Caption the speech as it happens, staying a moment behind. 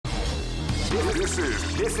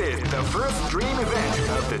This is the first dream event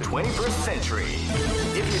of the 21st century.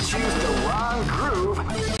 If you choose the wrong groove,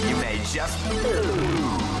 you may just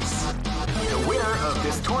lose. The winner of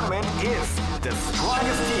this tournament is the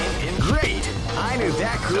strongest team in. Great! I knew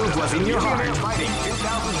that groove was in your heart. Fighting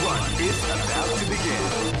 2001 is about to begin.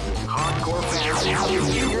 Hardcore fans are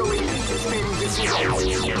eagerly anticipating this event.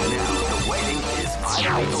 And now the waiting is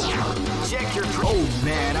finally over. Check your. Oh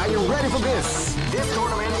man, are you ready for this? This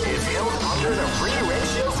tournament is held under the free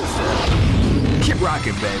ratio system. Keep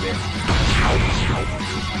rocking, baby.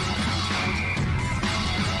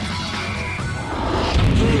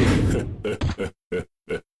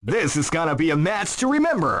 This is gonna be a match to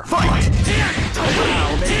remember. Fight! Wow,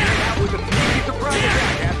 they came out with a big surprise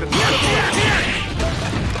attack at the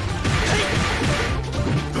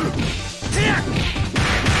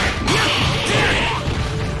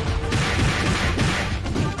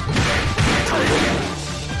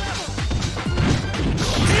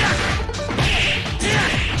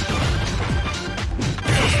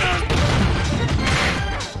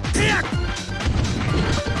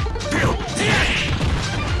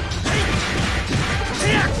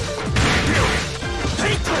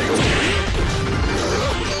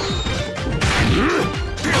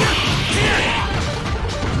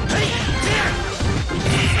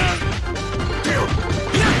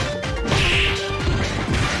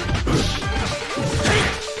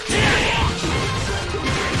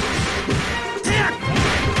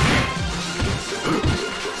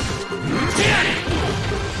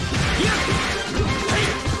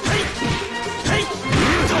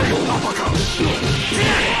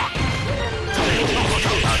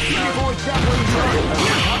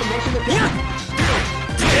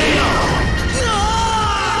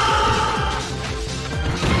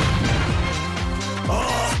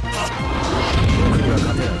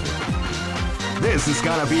This is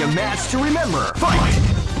gonna be a match to remember. Fight!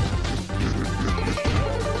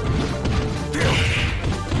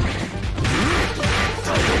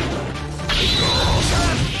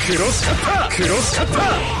 Cross kata! Cross kata!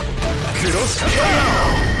 Cross kata!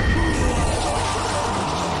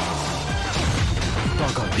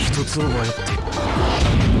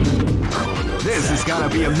 This is gonna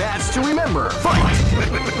be a match to remember. Fight!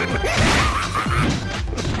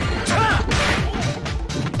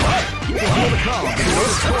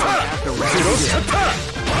 Cross kata! Cross kata!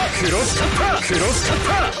 Cross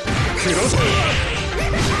kata! Cross kata!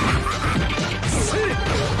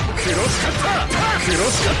 Cross Cross kata!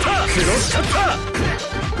 Cross kata!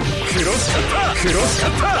 Cross kata! Cross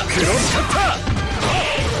kata! Cross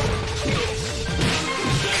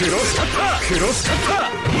kata! Cross kata! Cross kata!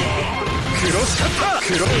 Cross kata! Cross kata!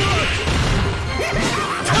 Cross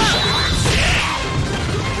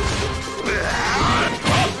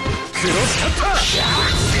Cross kata!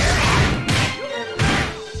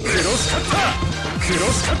 Cross kata!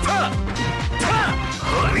 Cross kata! Cross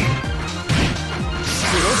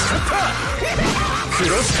kata!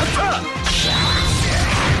 Cross kata!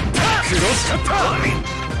 Cross kata!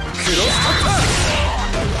 Cross kata!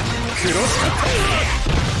 Cross kata!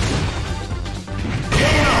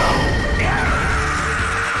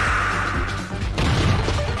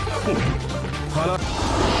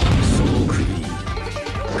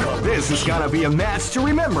 This is gonna be a match to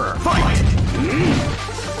remember. Fight!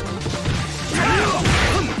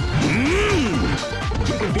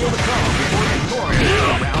 You can feel the calm before the storm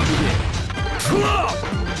round begins.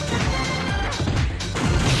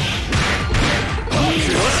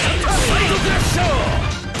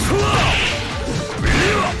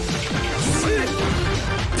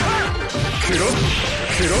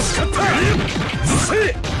 Cross kata!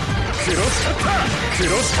 Cross kata!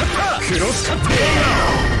 Cross kata! Cross kata!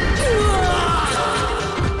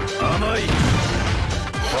 Amai!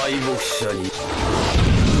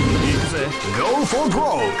 Go for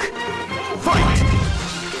broke! Fight!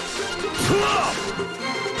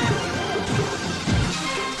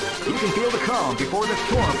 You can feel the calm before the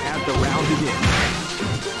storm as the round begins.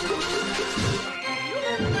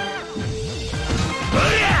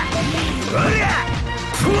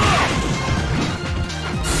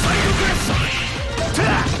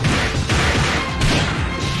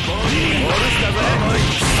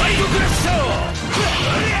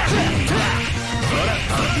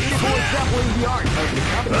 Definitely the art of the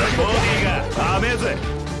combination.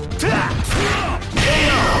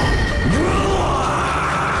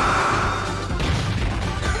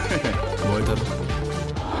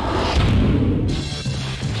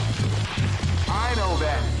 I know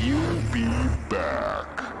that you'll be back.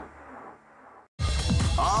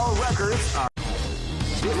 All records are.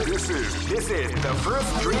 This is the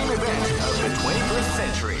first dream event of the 21st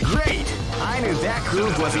century. Great! I I knew that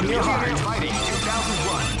groove was in your heart. Fighting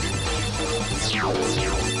 2001.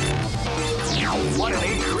 What an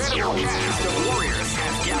incredible cast of warriors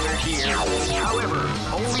has gathered here. However,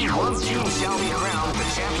 only one team shall be crowned the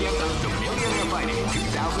champion of the Millionaire Fighting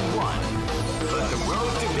 2001. But the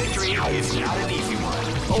road to victory is not an easy one.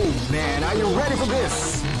 Oh man, are you ready for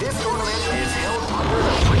this? This tournament is held under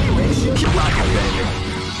the free ratio. Keep rocking,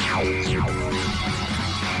 baby.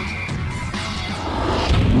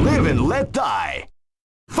 Live and let die.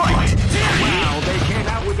 Fight! Wow, they came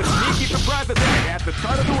out with a sneaky surprise attack at the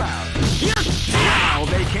start of the round. Wow,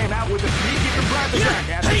 they came out with a sneaky surprise attack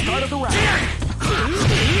at the start of the round.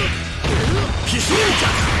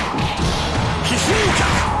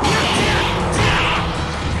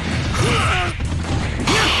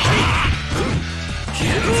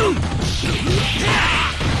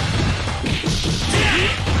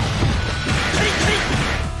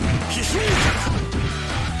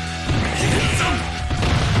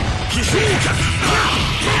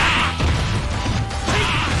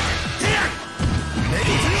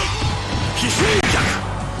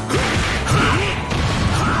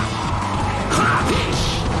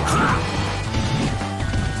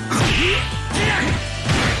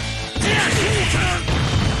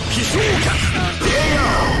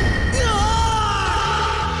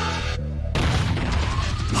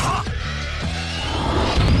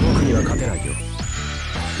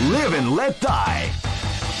 Live and let die.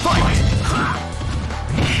 Fight!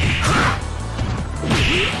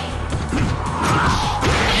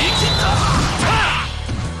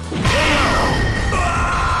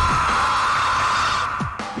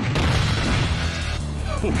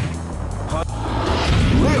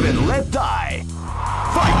 Live and let die.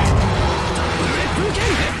 Fight!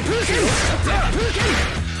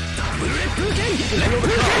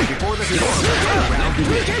 Before the round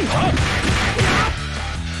begins.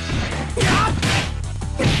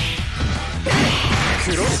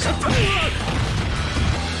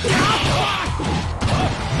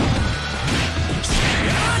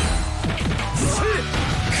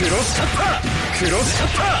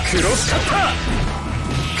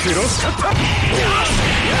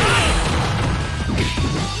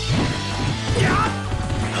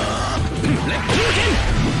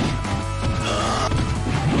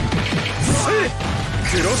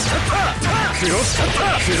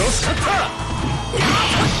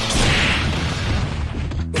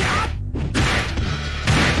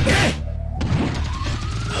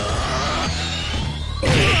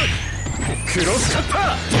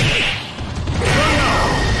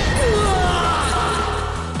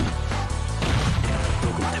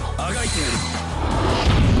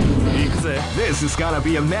 This is gonna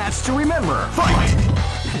be a match to remember. Fight!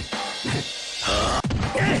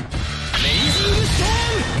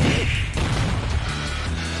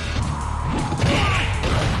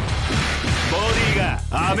 Body ga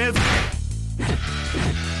ame.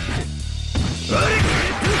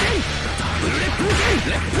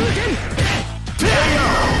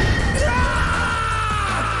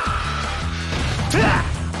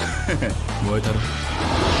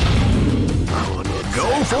 Go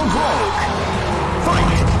for broke!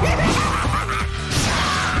 Fight!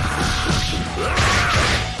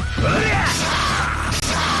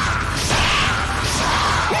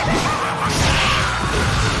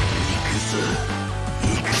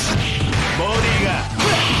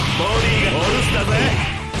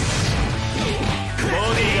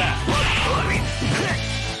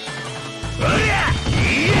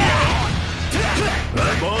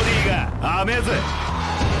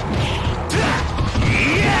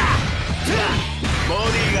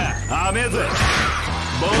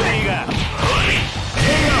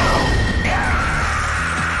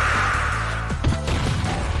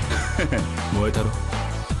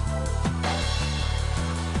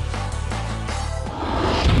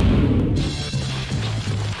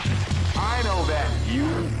 I know that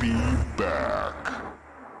you'll be back.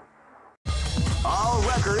 All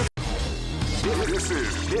records.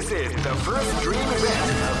 This is the first dream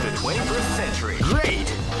event of the 21st century. Great!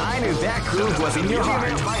 I knew that groove was in your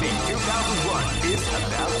heart. Fighting 2001 is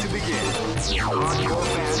about to begin. Hardcore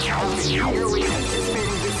fans have been eagerly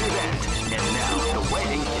anticipating this event, and now the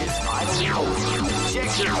waiting is finally over. Check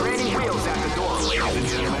your training wheels at the door, ladies and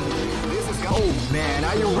gentlemen. This is oh man,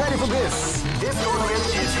 are you ready for this? This tournament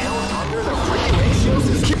is held under the free ratio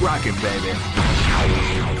system. Keep rocking, baby.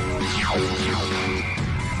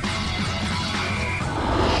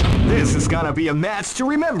 This is gonna be a match to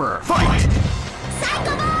remember. Fight!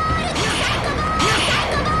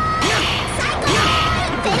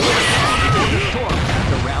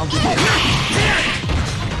 The round begins.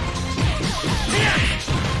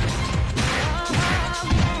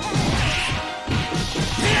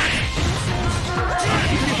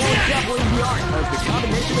 the art of the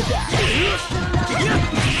combination attack.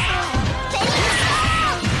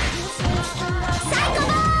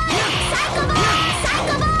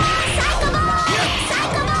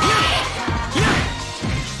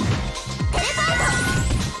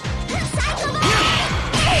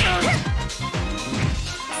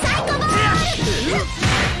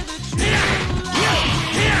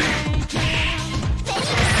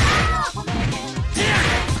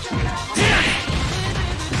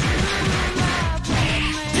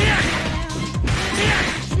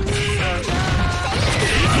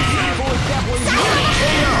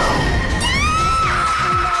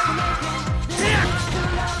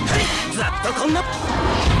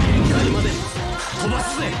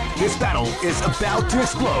 This battle is about to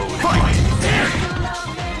explode. Fight!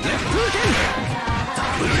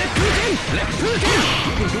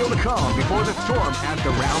 You can feel the calm before the storm as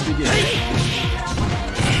the round begins.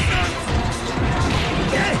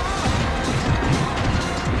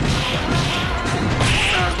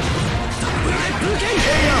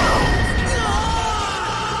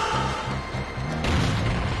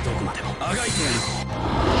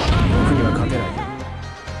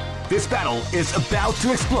 This battle is about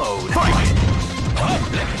to explode. Fight!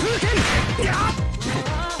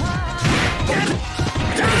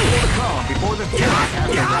 Calm before the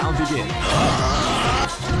round begins.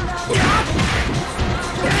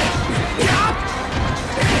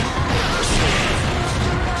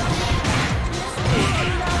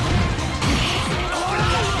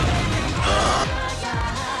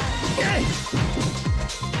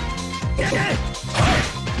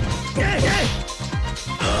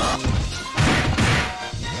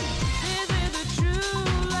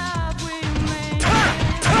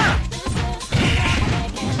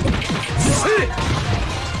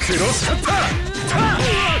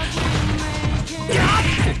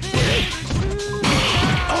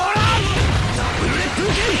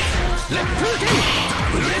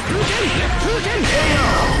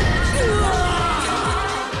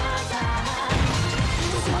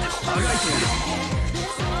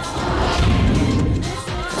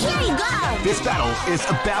 This battle is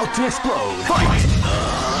about to explode. Fight!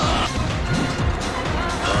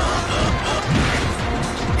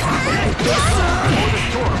 Before the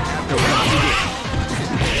storm has the round begins.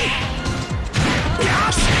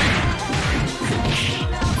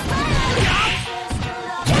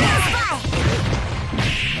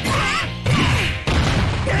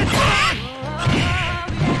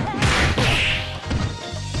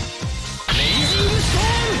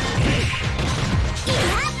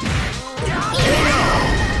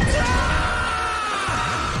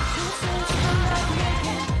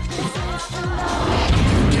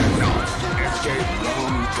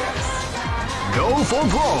 Go for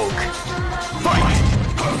broke! Fight!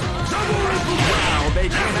 Wow, they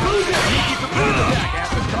came out with a sneaky surprise attack at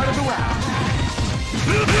the start of the round.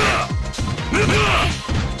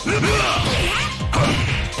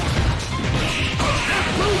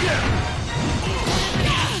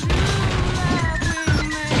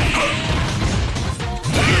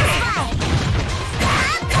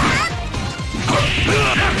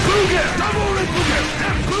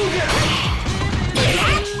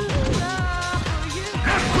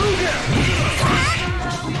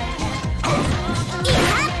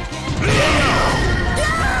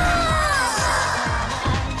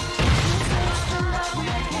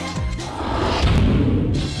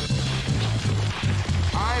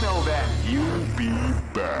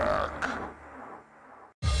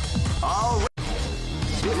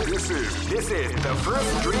 This is the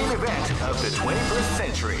first dream event of the 21st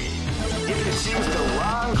century. If you choose the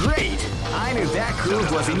wrong, great! I knew that groove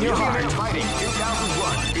was in your heart. Fighting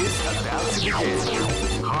 2001 is about to begin.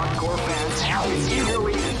 Hardcore fans have been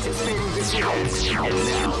eagerly anticipating this event, and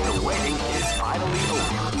now the waiting is finally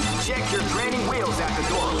over. Check your training wheels at the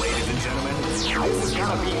door, ladies and gentlemen. This is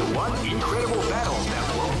gonna be one incredible battle that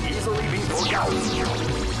won't easily be forgotten.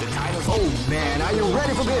 The titles. Oh man, are you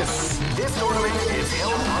ready for this? This tournament is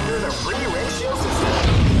held under the free ratio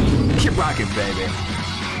system. Keep rocking, baby.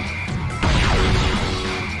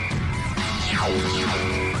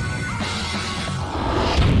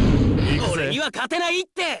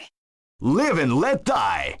 Live and let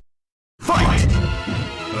die. Fight!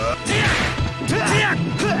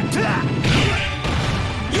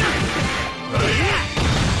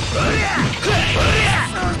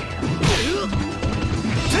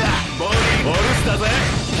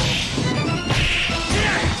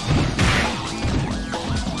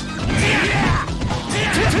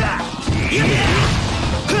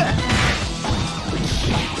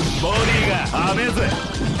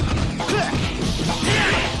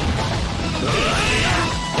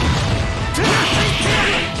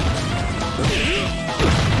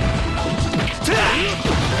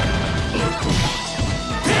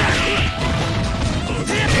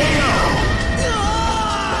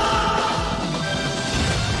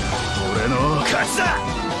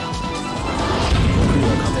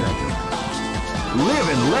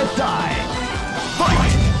 and let die.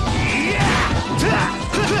 Fight!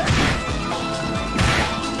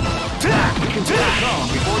 We can take a calm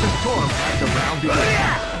before the storm as the round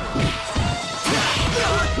begins.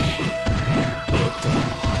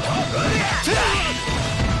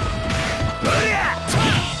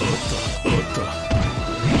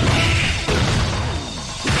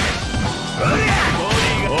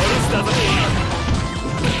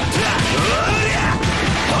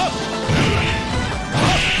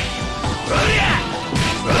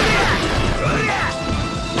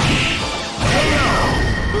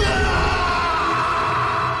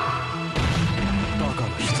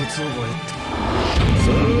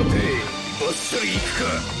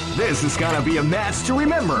 This is gonna be a match to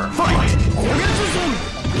remember. Fight!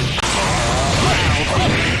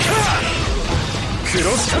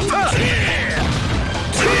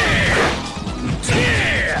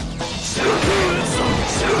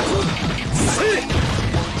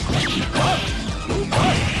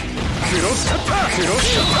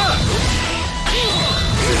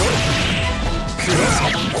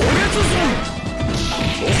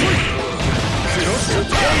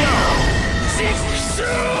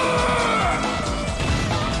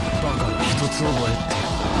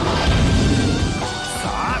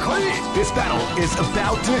 This battle is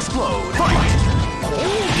about to explode. Fight!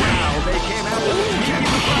 Wow, they came out with a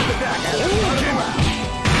the back at the front of the round.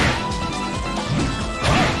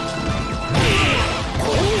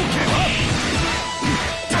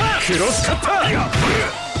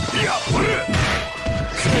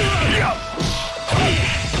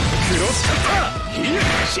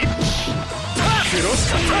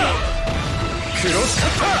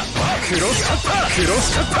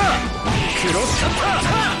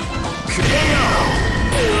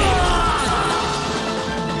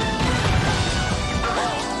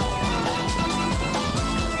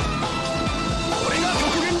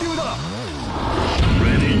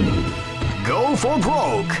 Ready? Go for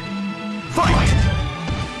broke. Fight!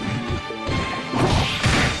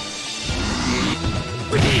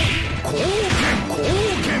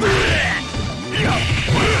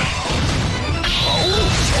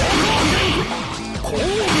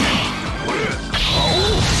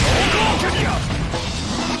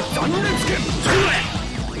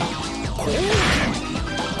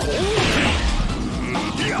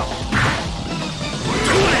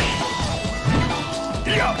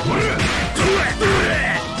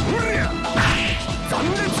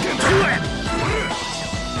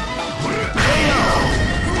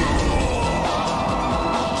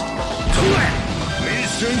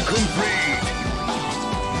 Mission complete!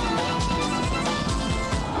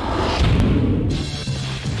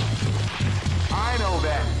 I know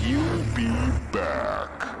that you'll be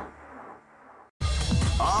back.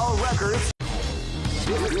 All records.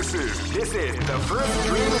 This is the first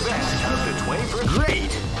dream event of the 21st.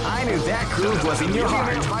 Great! I knew that groove was in your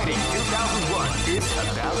heart. Fighting 2001 is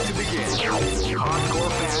about to begin.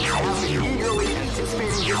 Hardcore fans have been eagerly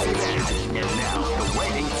anticipating this event, and now the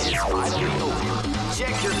waiting is finally over.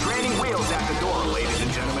 Check your training wheels at the door, ladies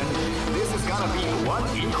and gentlemen. This is gonna be one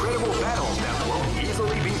incredible battle that won't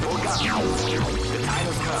easily be forgotten. The time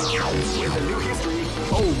has come with a new history.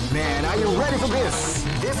 Oh man, are you ready for this?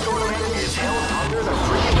 This tournament is held under the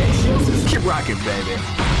free ratio system. Keep rocking, baby.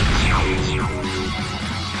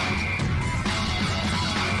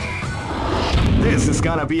 This is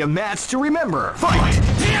gonna be a match to remember. Fight!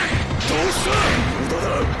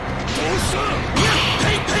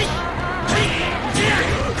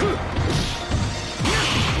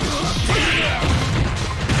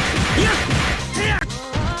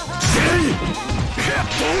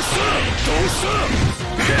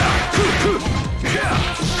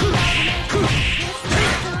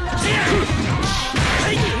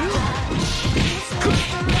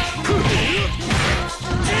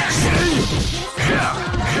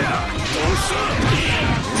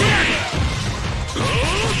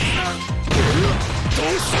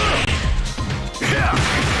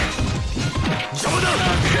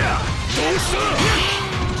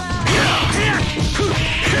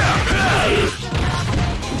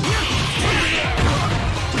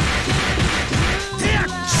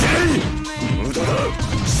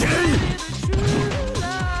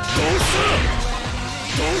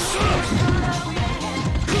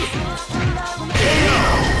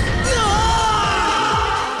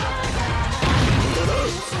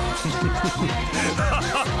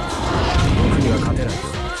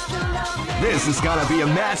 This is gonna be a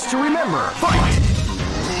match to remember. Fight!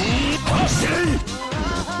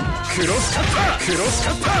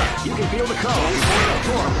 You can feel the call before the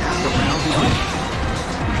form as the round begins.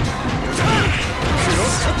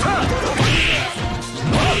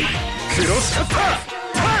 クロスカッパー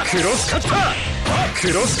クロスカッパー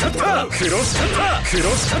クロスカッパークロスカッパークロ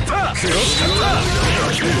スカッパークロスカッパー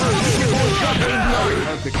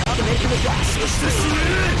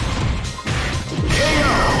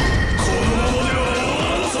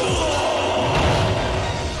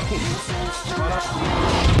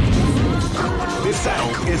This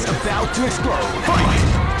battle is about to explode.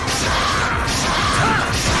 Fight!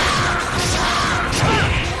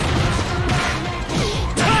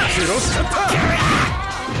 Cross kappa!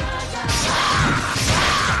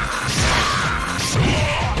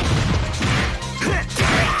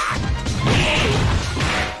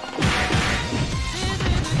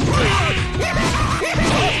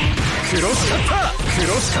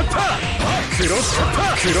 Cross kappa! Cross kappa! Cross kappa!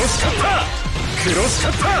 Cross kappa! Cross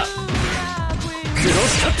kappa! Cross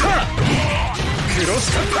kappa! Cross kappa! Cross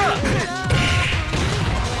kappa!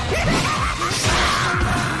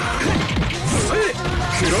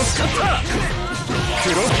 Cross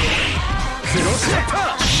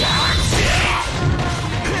kappa!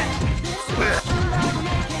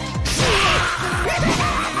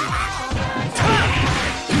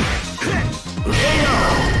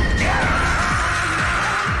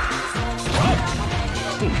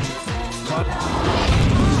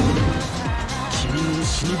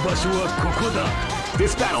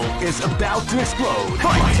 This battle is about to explode.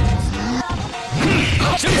 Fight!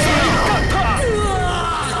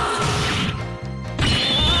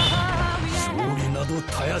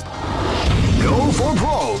 Go for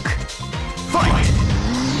broke. Fight!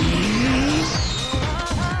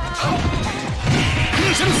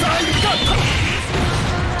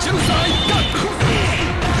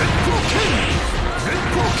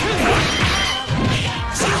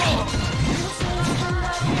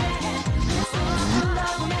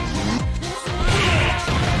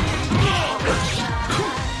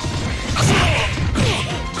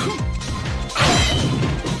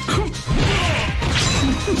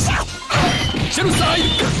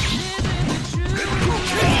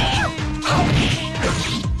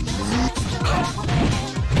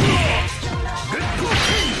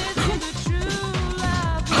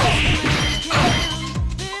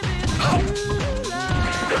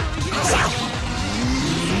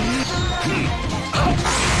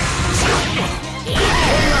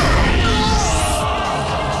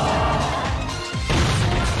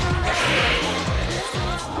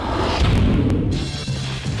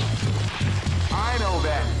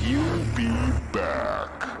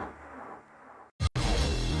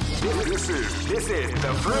 This is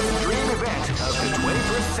the first dream event of the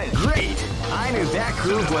 21st century. Great! I knew that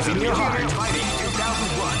groove was in your heart. Fighting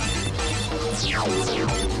 2001.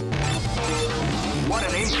 What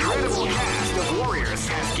an incredible cast of warriors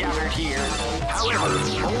has gathered here. However,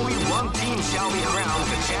 only one team shall be crowned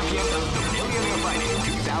the champion of the Millionaire Fighting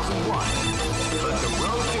 2001. But the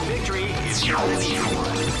road to victory is not an easy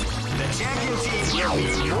one. The champion team will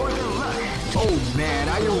be more than luck. Oh man,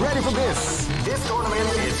 are you ready for this? This tournament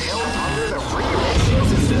is held under the free ratio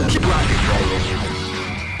system. Keep rocking,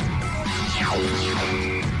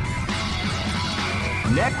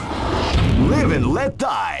 Next, live and let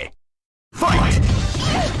die. Fight!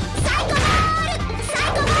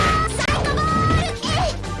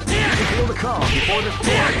 Feel the calm before the storm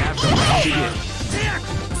has the round begin.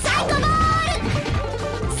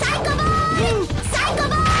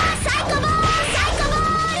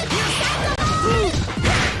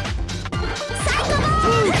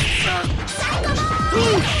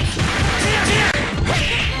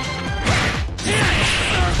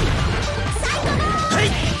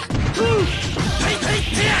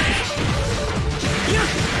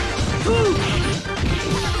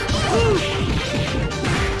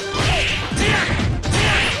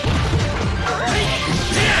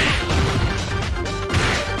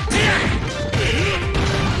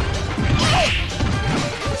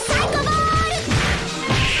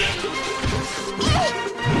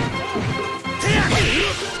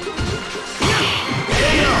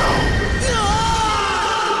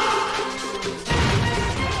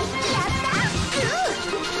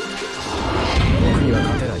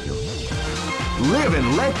 Live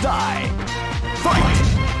and let die. Fight!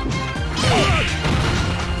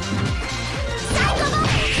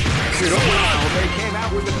 Wow, they came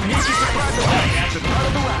out with a sneaky surprise attack at the start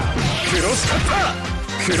of the round. Cross kappa!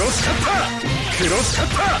 Cross kappa! Cross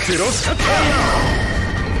kappa! Cross kappa!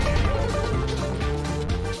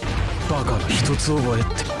 バカが一つ覚えっ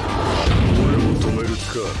て。俺も止める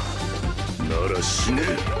か。なら死ね。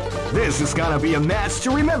This is gonna be a match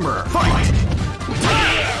to remember. Fight!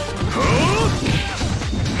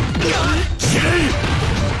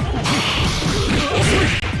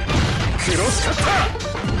 クロスカッター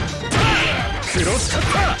クロスカッ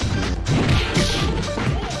ター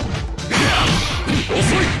遅い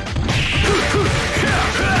遅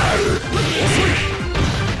い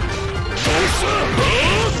どうした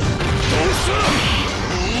どうした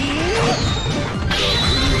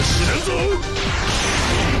死ねんぞ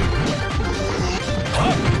は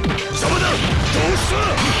っ邪魔だどうした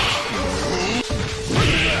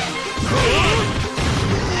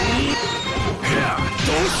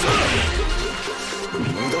どうした無駄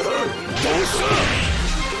だどうした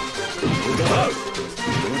無駄だ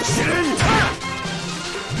試練だ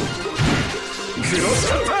クロス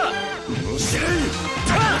カッター試練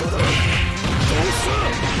だどうした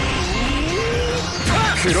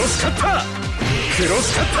クロスカッタークロス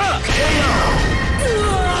カッターう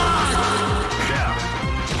わ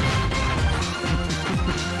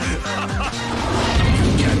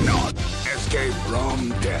cannot escape from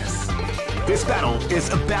death. This battle is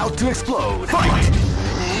about to explode. Fight!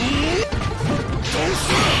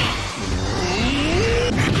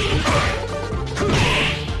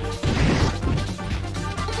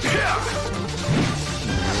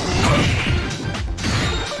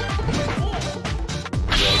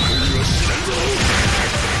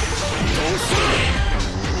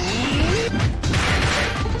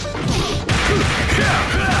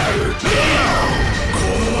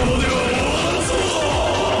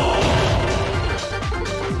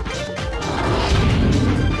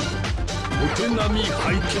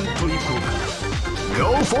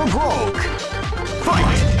 Go for broke!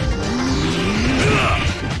 Fight!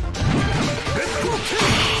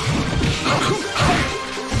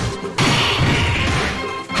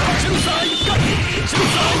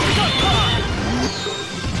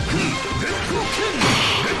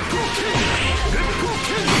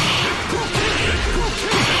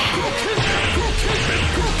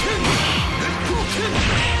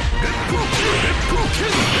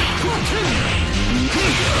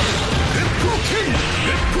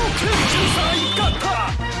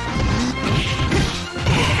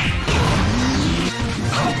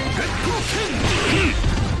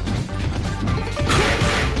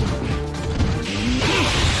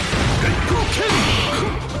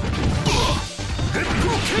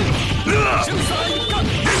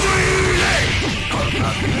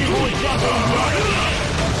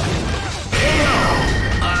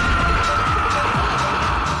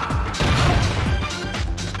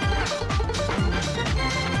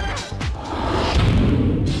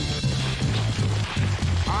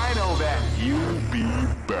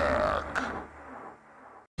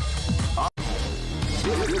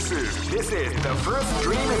 This is the first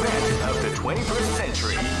dream event of the 21st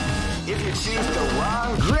century. If you choose the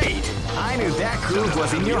wrong grade, I knew that groove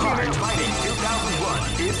was in your heart. Fighting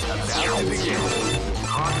 2001 is about to begin.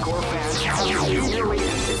 Hardcore fans have been eagerly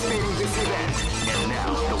anticipating this event, and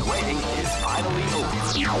now the waiting is finally over.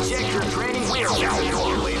 Check your training wheels at the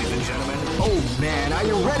door, ladies and gentlemen. Oh man, are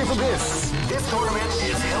you ready for this? This tournament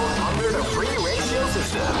is held under the free ratio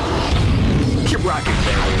system. Keep rocking,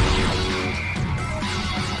 baby.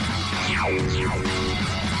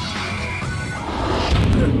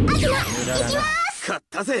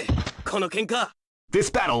 This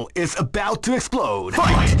battle is about to explode.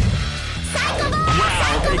 Fight!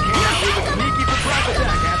 Wow, they came out with a sneaky surprise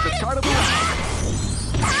attack at the start of the round.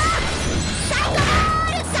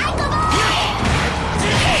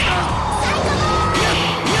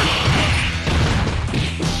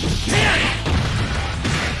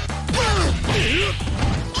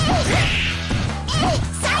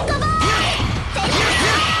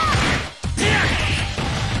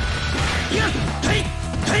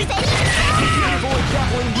 Avoid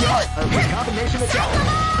grappling the art of the combination attack.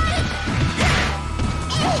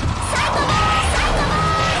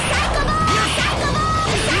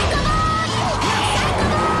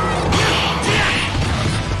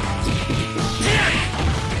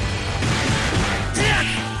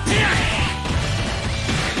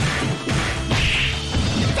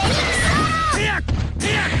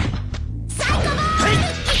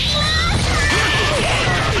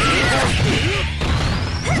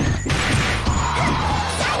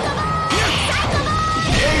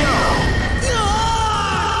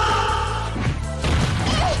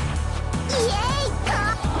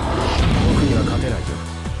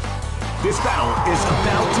 This battle is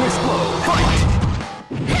about to explode. Fight!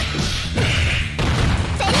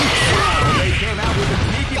 Wow, they came out with a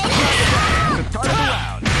sneaky surprise attack at the start of the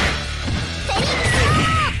round.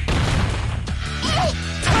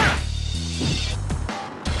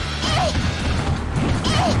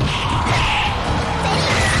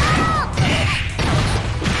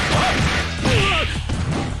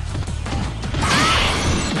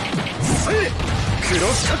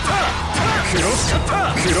 スカッタークロスカッタ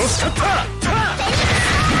ークロスカッター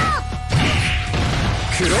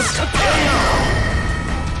クロスカッター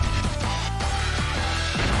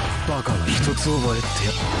バカが一つ覚えって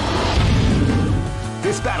や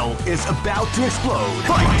This battle is about to explode.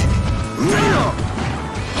 Fight!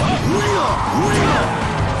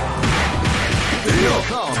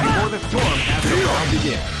 Calm before the storm has to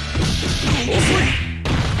begin.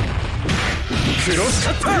 Cross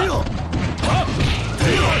cutter!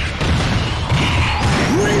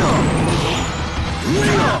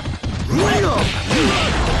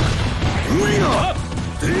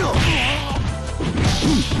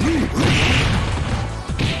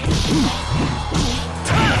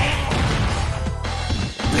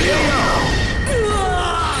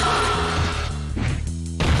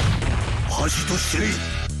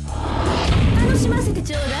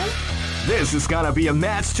 This is gonna be a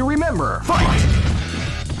match to remember. Fight!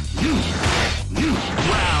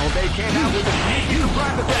 Wow, they came out with a sneaky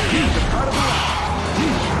surprise attack at the start of the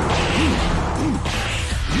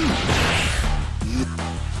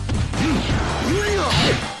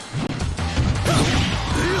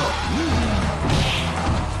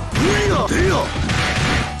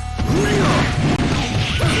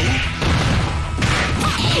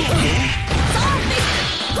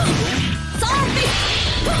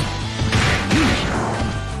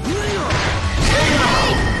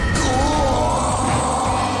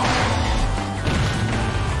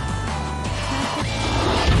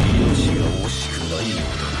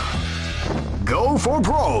Go for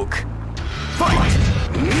broke! Fight!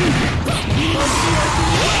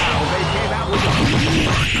 Wow, they came out with a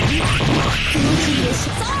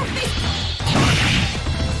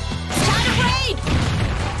Shadow Raid!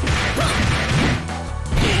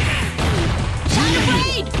 Shadow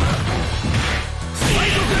Raid!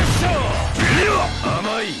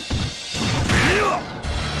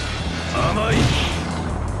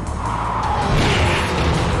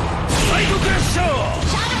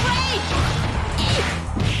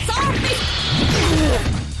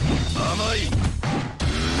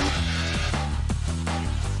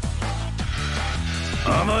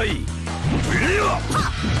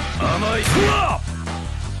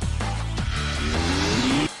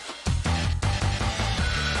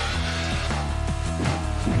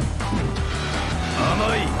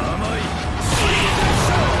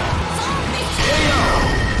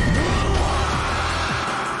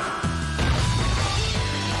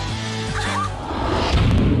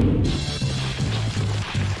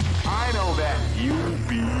 I know that you'll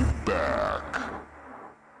be back.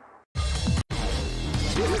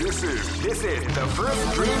 This is the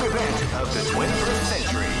first dream event of the 21st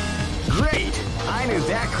century. Great! I knew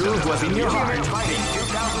that groove was in your heart. Fighting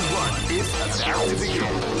 2001 is about to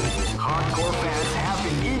begin. Hardcore fans have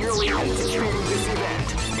been eagerly anticipating this event,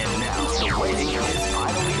 and now the waiting is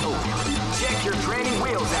finally over. Check your training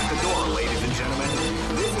wheels at the door, ladies and gentlemen.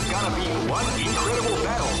 This is gonna be one incredible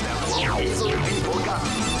battle that won't easily be forgotten.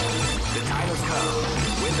 The time has come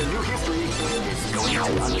when the new history is going to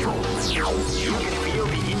unfold. You can feel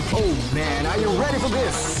the Oh man, are you ready for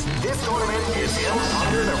this? This tournament is held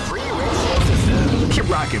under the free ratio system. Keep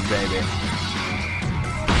rocking, baby.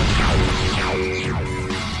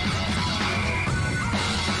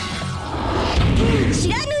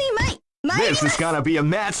 This is gonna be a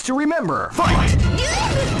match to remember. Fight!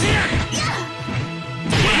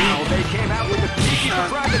 Wow, they came out with a sneaky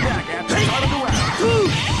surprise attack at the start of the round.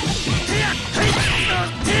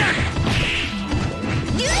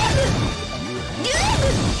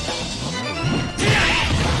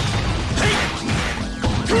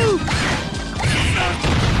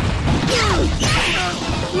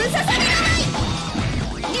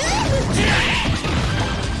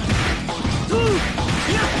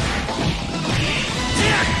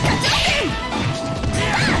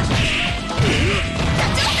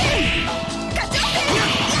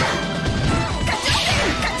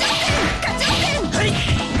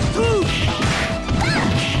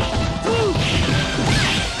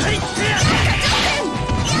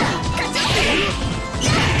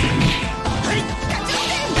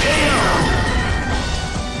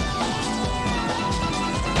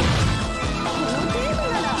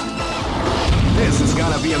 This is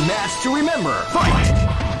gonna be a match to remember. Fight!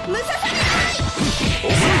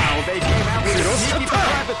 Wow, they came out with a sneaky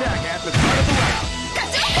surprise attack at the start of the round.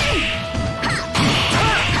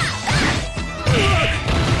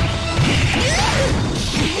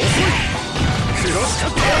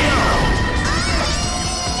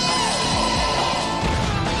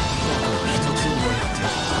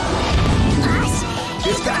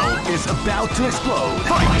 This battle is about to explode.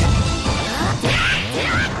 Fight!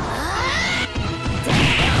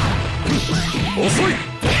 遅い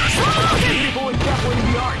Beautiful and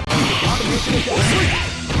definitely the art. The combination of 遅い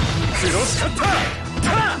クロスカッター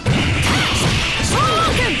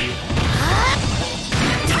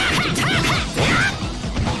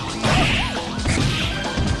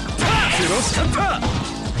クロスカッター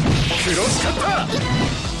クロスカッター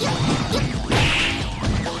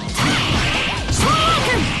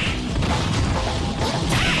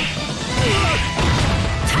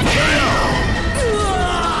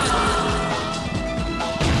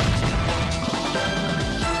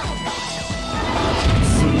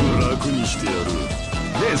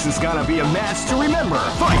This is gonna be a match to remember.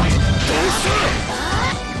 Fight!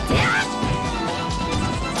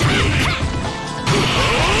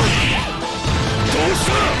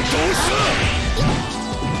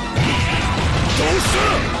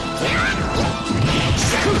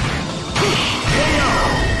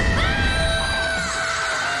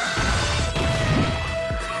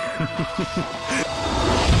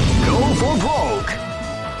 Go for broke.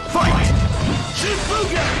 Fight!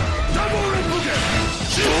 Double Replicate!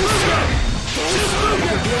 Feel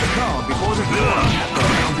the calm before the round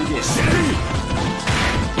begins.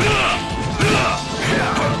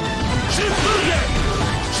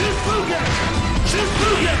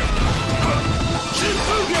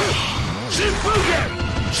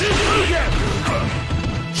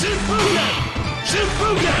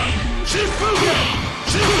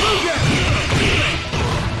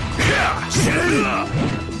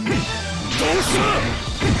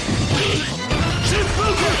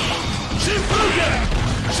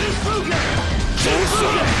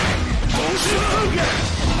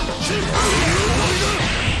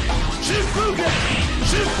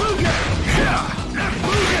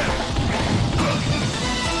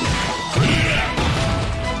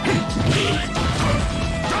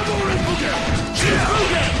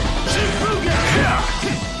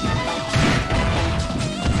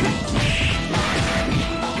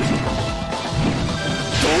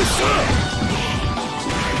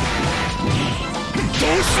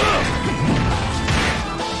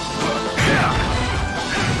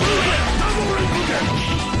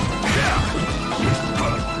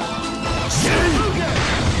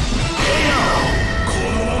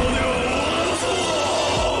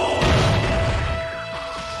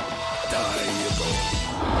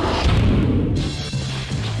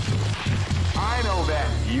 I know that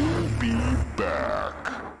you'll be back.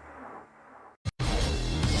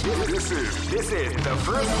 This is the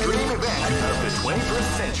first dream event of the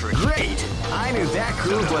 21st century. Great! I knew that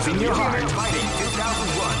groove was in your heart. Fighting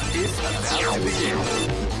 2001 is about to begin.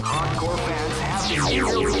 Hardcore fans have been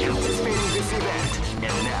eagerly anticipating this event,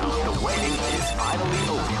 and now the waiting is finally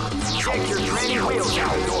over. Check your training wheels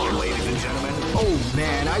out the door, ladies and gentlemen. Oh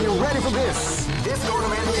man, are you ready for this? This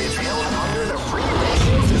tournament is held under the free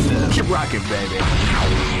ratio system. Keep rocking, baby.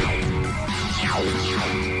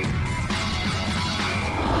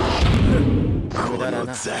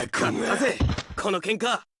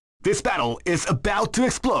 This battle is about to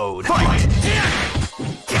explode. Fight!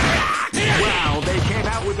 Wow, they came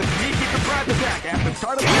out with a sneaky surprise attack at the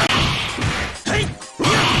start of the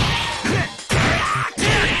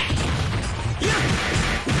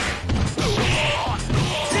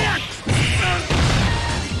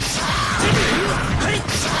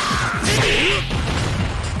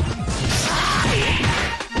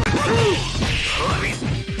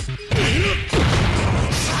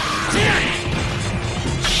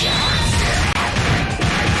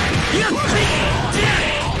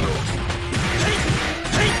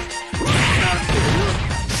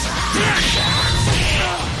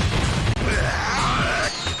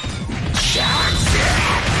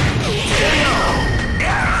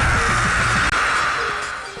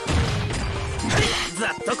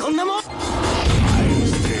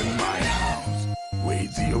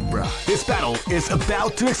This battle is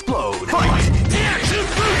about to explode. Fight!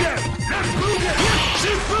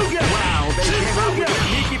 Wow, they came out with a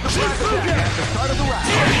sneaky surprise attack at the start of the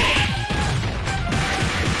round.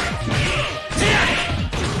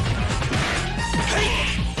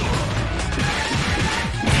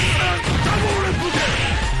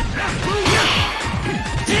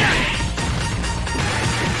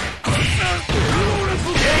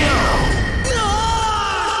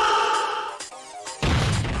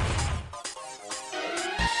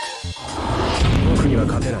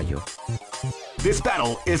 This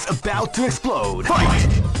battle is about to explode. Fight!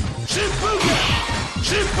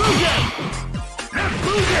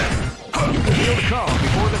 You can feel the calm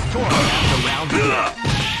before the storm as the round begins.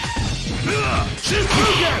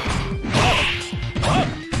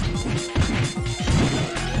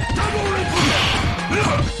 Double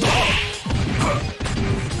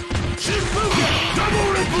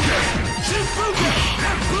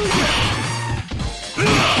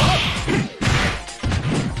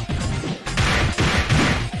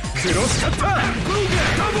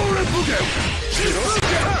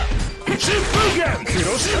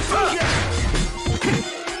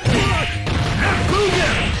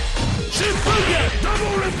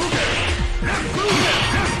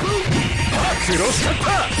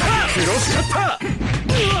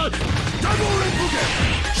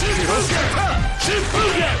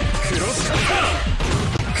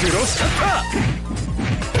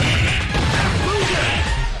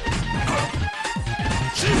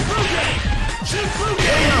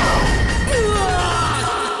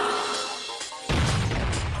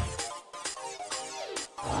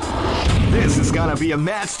This is gonna be a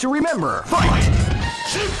match to remember. Fight!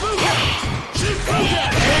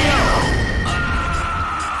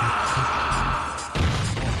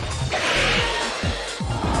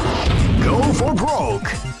 Go for broke.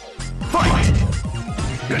 Fight!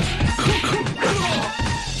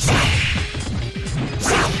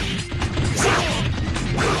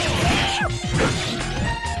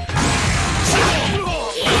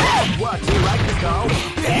 What, do you like to go?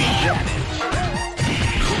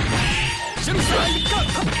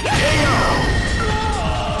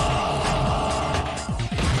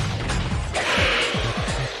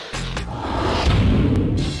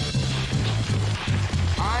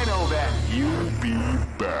 I know that you'll be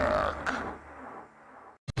back.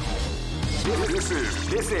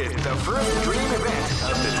 This is the first dream event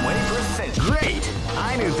of the 21st century. Great!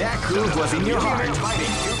 I knew that groove was in your heart.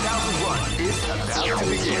 Fighting 2001 is about to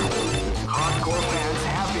begin. Hardcore fans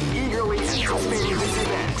have been eagerly anticipating this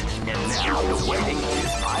event, and now the waiting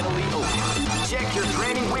is finally over. Check your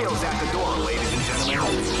training wheels at the door, ladies and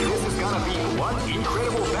gentlemen. This is gonna be one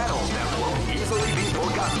incredible battle that won't easily be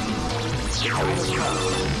forgotten. The time has come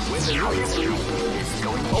when the new history is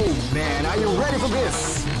going. Oh man, are you ready for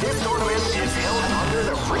this? This tournament is held under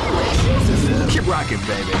the free ratio system. Keep rocking,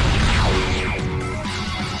 baby.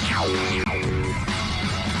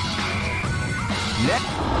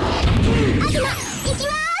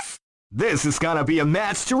 This is gonna be a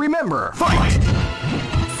match to remember. Fight!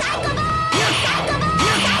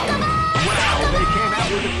 Wow, they came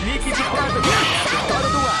out with a sneaky surprise attack at the start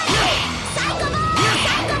of the round.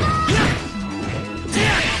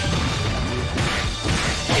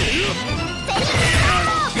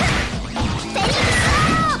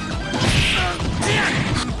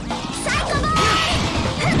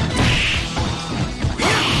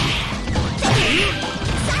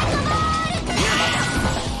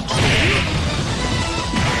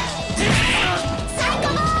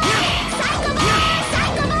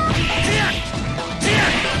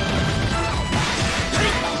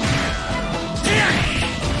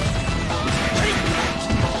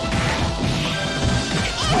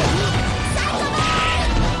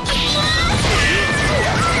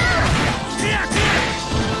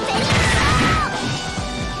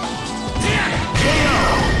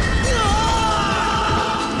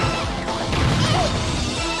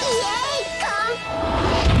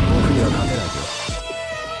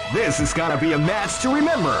 This is gonna be a match to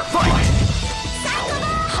remember. Fight!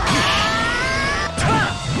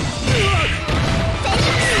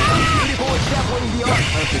 Beautiful exampling the art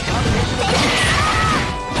of the combination of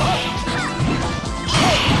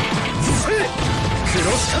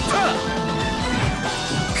Cross-cutter!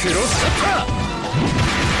 Cross-cutter!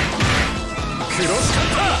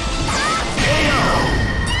 Cross-cutter! KO!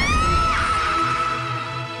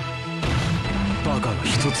 バカが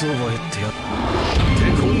一つ覚えってやっテ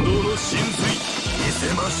コンドーの神髄見せ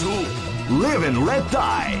ましょう Live and let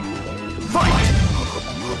die Fight!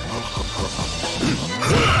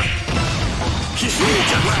 奇襲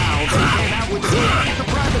脚 Wow, they came out with the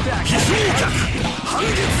surprise attack 奇襲脚半月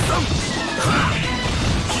山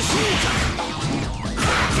奇襲脚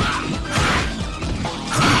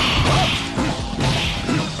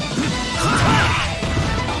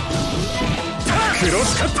クロス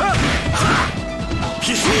カッター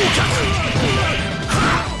奇襲脚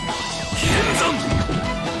現存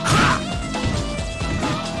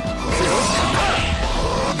クロスカッタ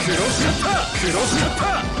ークロスカッタークロスカッタ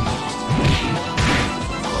ー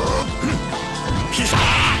奇襲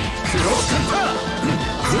クロスカッター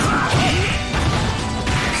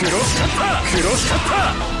クロスカッタークロスカッタ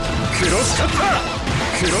ークロスカッター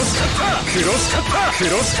クロスカッターク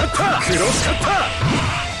ロスカッタークロスカッタークロスカッタ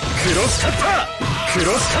ークロスカッターク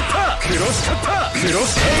ロスカッタークロスカッタークロ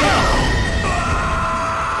スカッター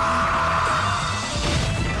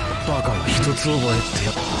バカが一つ覚えって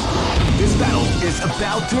や This battle is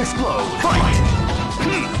about to explode Fight!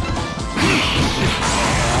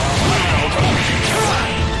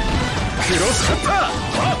 クロスカッター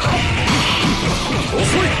遅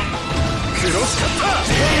いクロスカッタ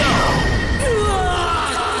ー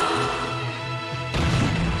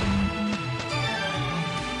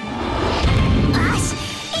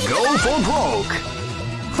Go for broke.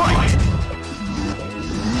 Fight.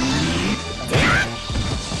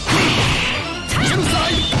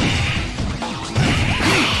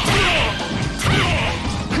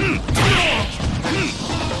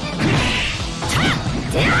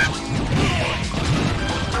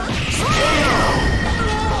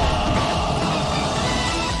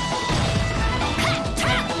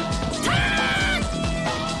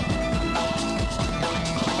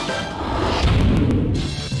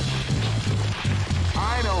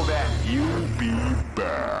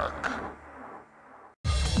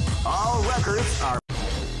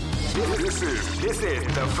 This is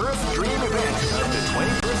the first dream event of the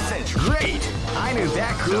 21st century. Great! I knew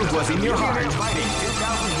that groove was in your heart. Fighting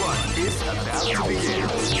 2001 is about to begin.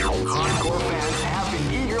 Hardcore fans have been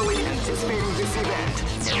eagerly anticipating this event,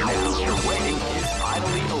 and now the waiting is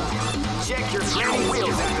finally over. Check your training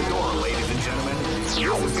wheels at the door, ladies and gentlemen.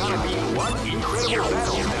 This is gonna be one incredible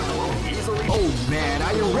battle that won't easily... Oh man,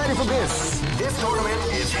 are you ready for this? This tournament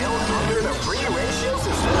is held under the free ratio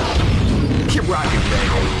system. Keep rocking,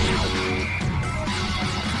 baby.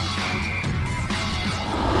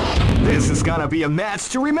 This is gonna be a match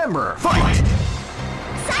to remember. Fight! Wow,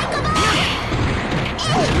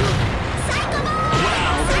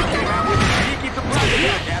 they came out with a sneaky surprise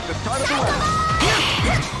attack at the start of the round.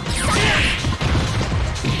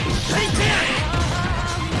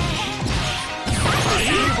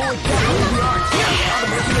 Evil attack with the arts. How to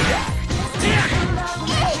make an attack.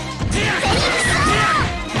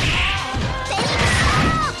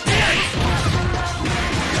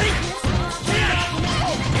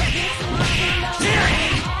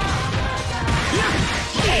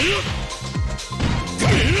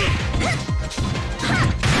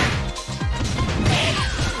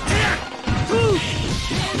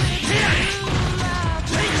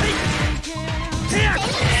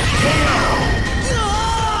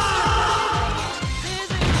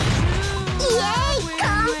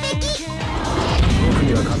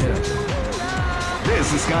 This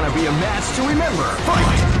is gonna be a match to remember.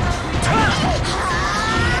 Fight!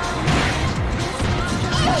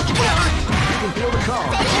 You can feel the calm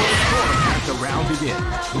before the storm as the round begins.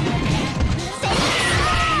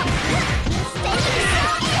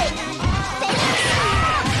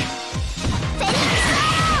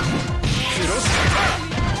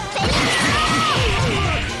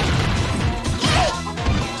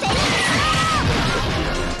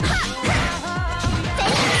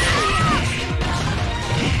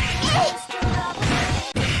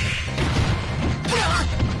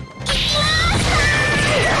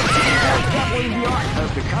 The art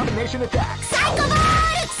of the combination attack. Psycho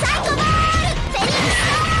Ball! Psycho Ball!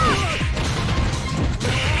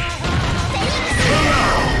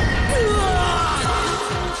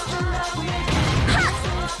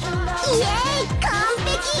 Yay!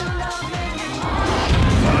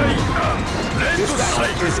 This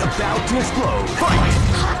battle is about to explode. Fight!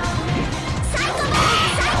 Psycho Ball!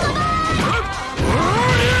 Psycho Ball!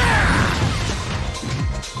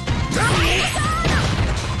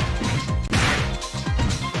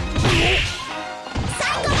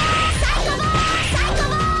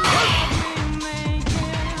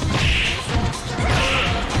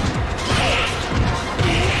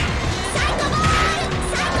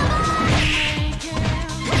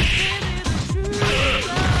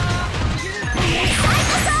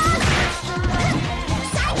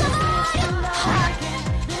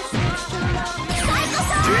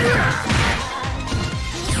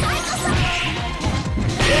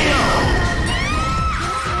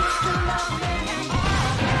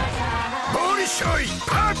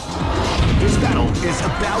 This battle is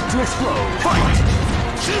about to explode. Fight!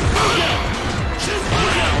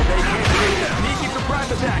 Wow, they came with a sneaky surprise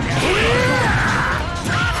attack.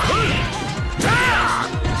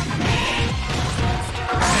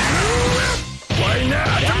 Why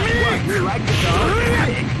not? What we like to call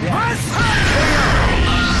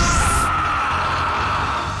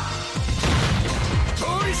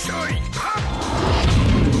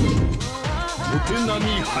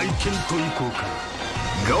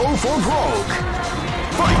Go for broke.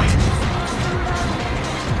 Fight!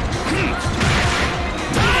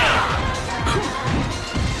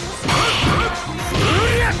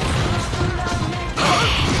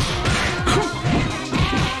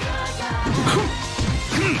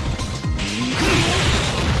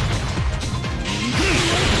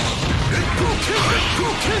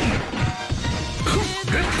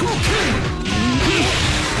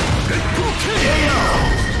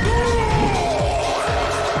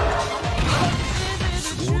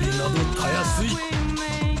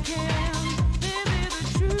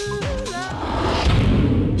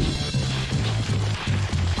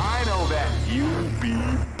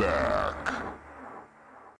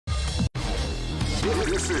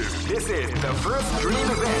 This is the first dream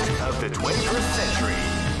event of the 21st century.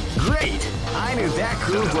 Great! I knew that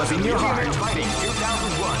groove was in your heart. Fighting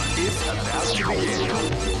 2001 is about to begin.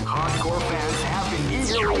 Hardcore fans have been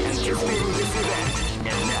eagerly anticipating this event,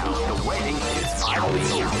 and now the waiting is finally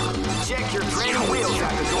over. Check your training wheels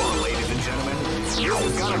at the door, ladies and gentlemen. This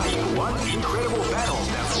is gonna be one incredible battle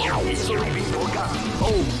that won't easily be forgotten.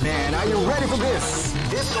 Oh man, are you ready for this?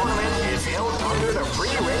 This tournament is held under the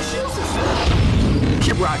free ratio system.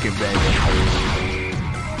 Keep rocking, baby.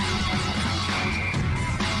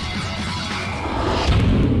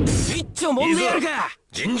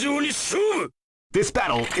 This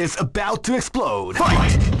battle is about to explode.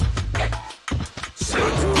 Fight!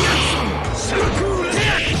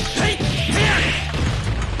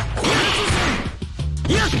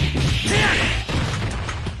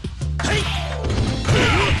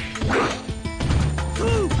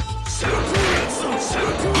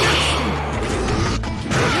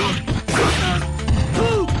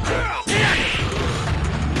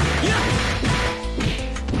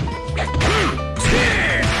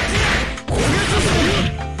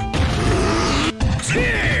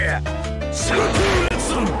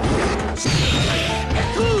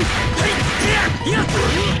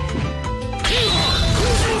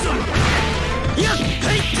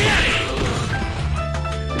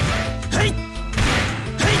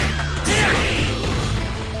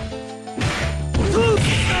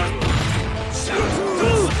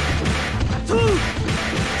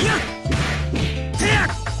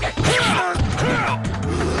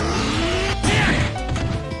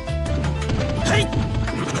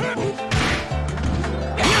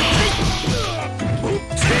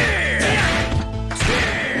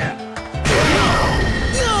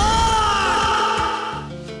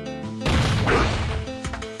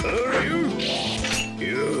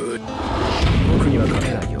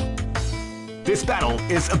 This battle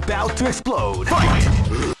is about to explode. Fight!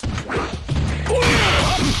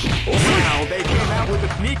 Now they came out with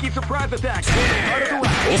a sneaky surprise attack at the start of the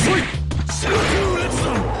round.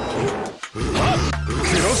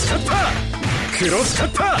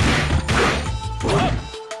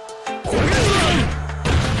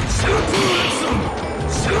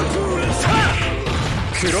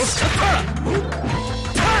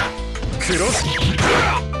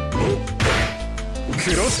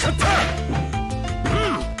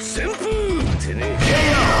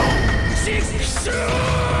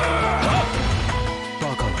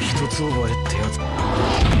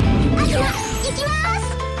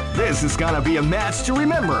 This is gonna be a match to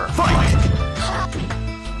remember. Fight! You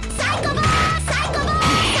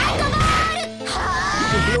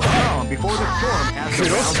can feel the calm before the storm as the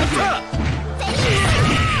round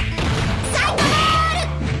begins.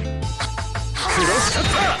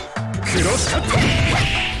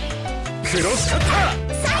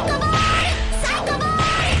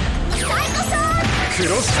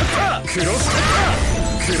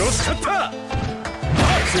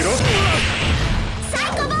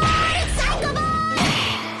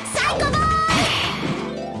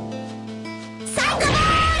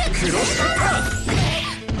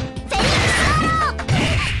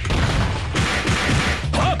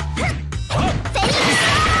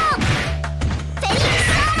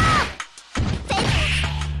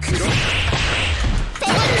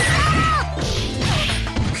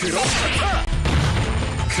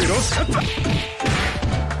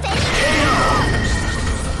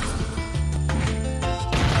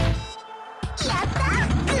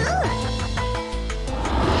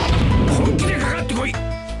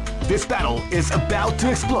 This battle is about to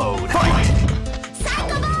explode. Fight!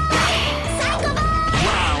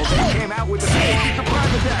 Wow, they came out with a sneaky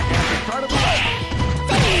surprise attack at the start of the round.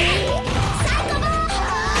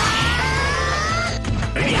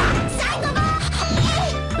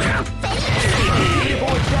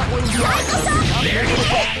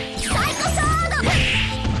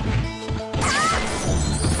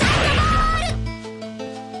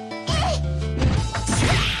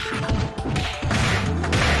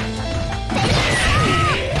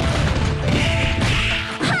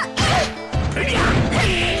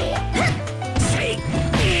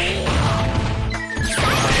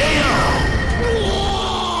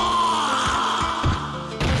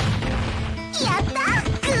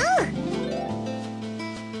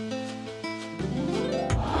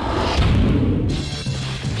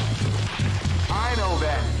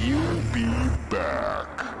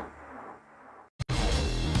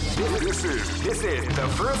 This is the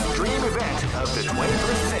first dream event of the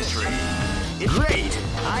 21st century. Great!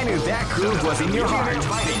 I knew that groove was in your heart.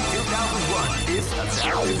 Fighting 2001 is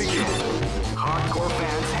about to begin. Hardcore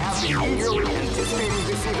fans have been eagerly anticipating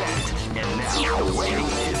this event, and now the waiting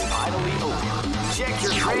is finally over. Check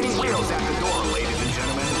your training wheels at the door, ladies and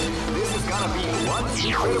gentlemen. This is gonna be one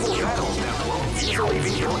incredible battle that won't easily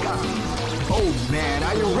be forgotten. Oh man,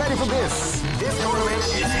 are you ready for this? This tournament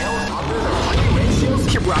is held under the free ratios.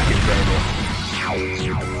 Keep rocking, baby.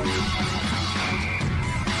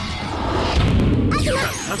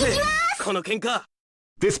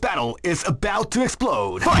 This battle is about to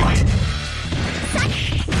explode. Fight!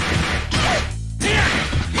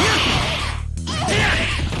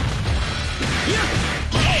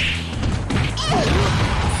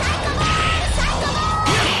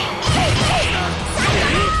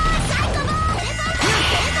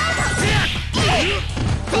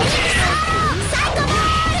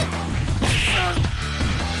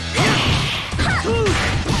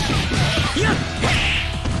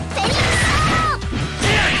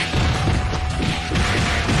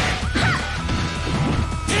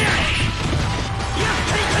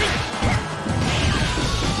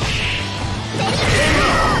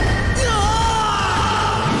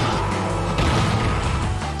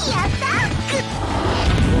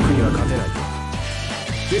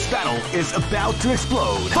 This battle is about to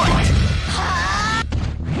explode. Fight!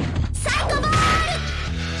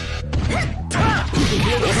 You can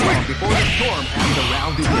hear the storm before the storm as the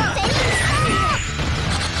round begins.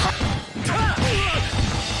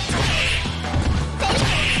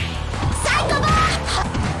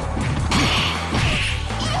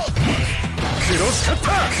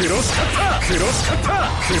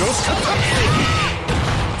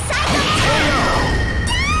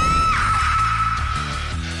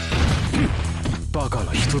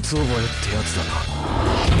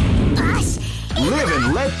 Live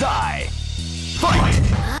and let die. Fight!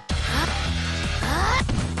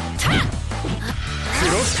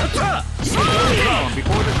 Calm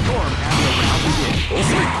before the storm as the round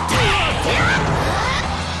begins.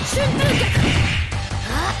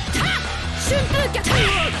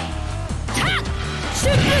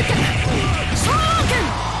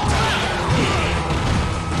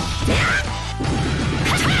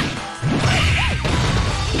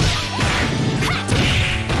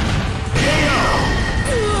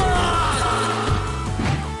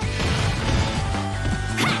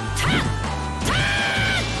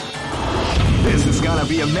 This is gonna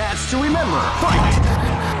be a match to remember. Fight!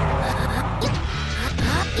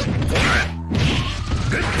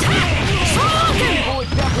 People is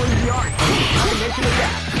definitely the art of combination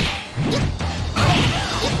attack.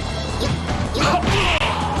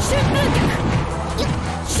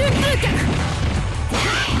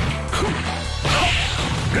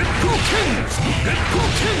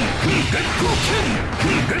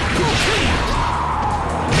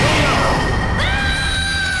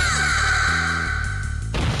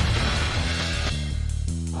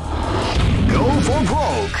 Go for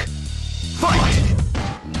broke. Fight!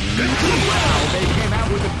 Wow, they came out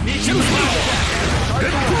with a sneaky attack.